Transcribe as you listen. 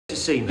to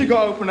see me. You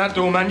gotta open that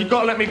door, man. You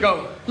gotta let me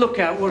go. Look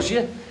out, was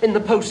you? In the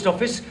post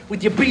office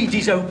with your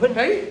beadies open.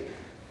 Hey?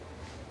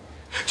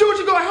 George,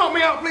 you gotta help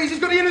me out, please. He's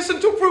got the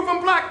innocent till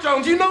proven black,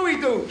 Jones. You know he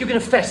do. You're gonna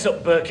fess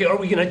up, Burkett, or are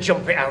we gonna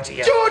jump it out of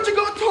you? George, you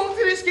gotta talk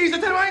to this geezer.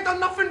 Tell him I ain't done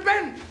nothing,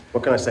 Ben.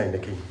 What can I say,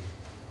 Nicky?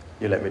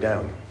 You let me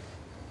down.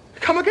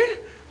 Come again?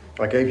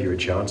 I gave you a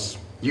chance.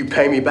 You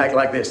pay me back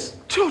like this.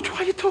 George, why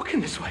are you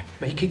talking this way?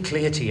 Make it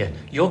clear to you.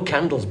 Your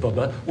candles,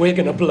 Bubba. We're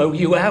gonna blow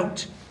you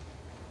out.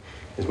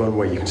 There's one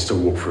way you can still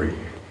walk free.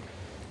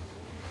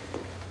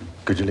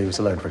 Could you leave us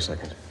alone for a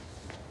second?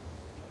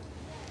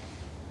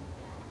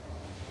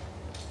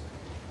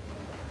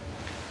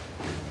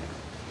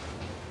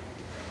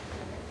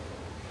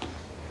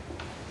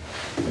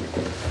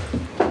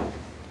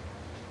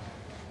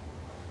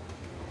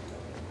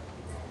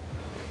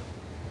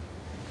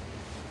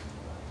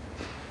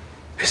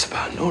 It's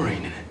about Noreen,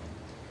 isn't it?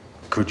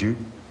 Could you?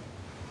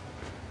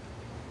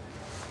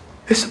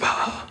 It's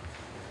about her.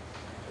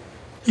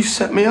 You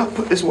set me up,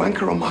 put this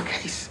wanker on my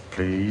case.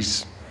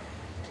 Please.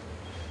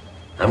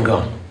 I'm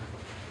gone.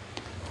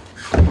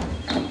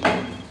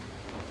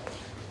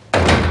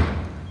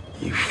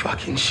 You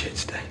fucking shit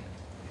stain.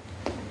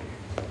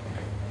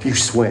 You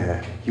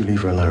swear you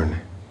leave her alone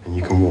and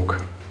you can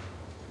walk.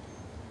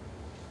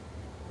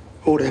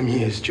 All them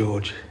years,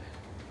 George.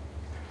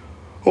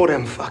 All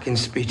them fucking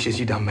speeches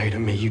you done made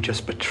of me, you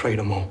just betrayed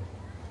them all.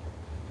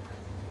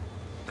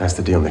 That's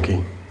the deal,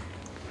 Nicky.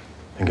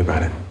 Think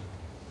about it.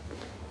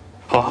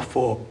 I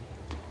thought.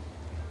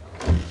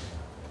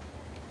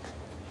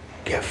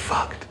 Get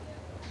fucked.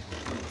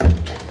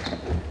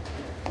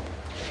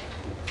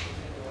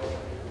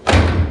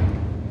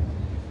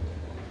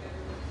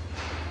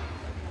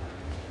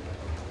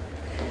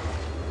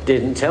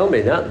 Didn't tell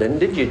me that then,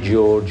 did you,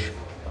 George?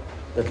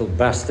 Little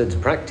bastard's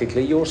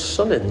practically your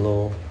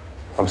son-in-law.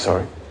 I'm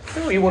sorry.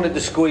 Oh, you wanted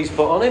the squeeze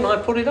put on him, I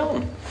put it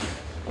on.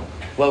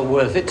 Well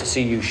worth it to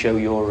see you show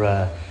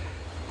your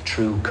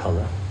true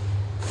colour.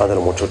 I don't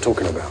know what you're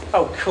talking about.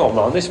 Oh, come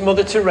on, this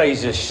Mother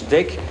Teresa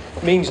shtick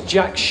means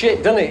jack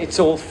shit, doesn't it? It's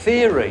all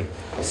theory.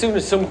 As soon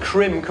as some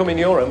crim come in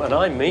your room, and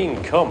I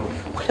mean come,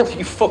 well,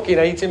 you fucking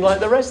hate him like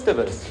the rest of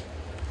us.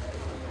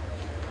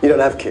 You don't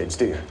have kids,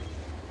 do you?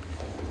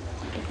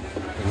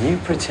 And you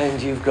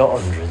pretend you've got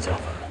hundreds of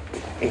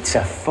them. It's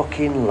a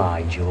fucking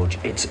lie, George.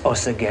 It's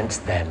us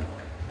against them.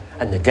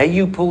 And the day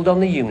you pulled on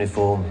the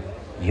uniform,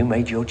 you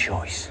made your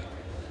choice.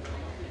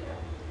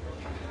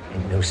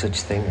 Ain't no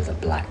such thing as a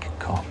black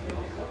cop.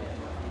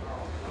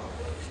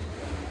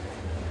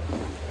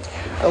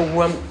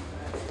 Oh,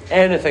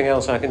 anything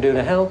else I can do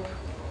to help?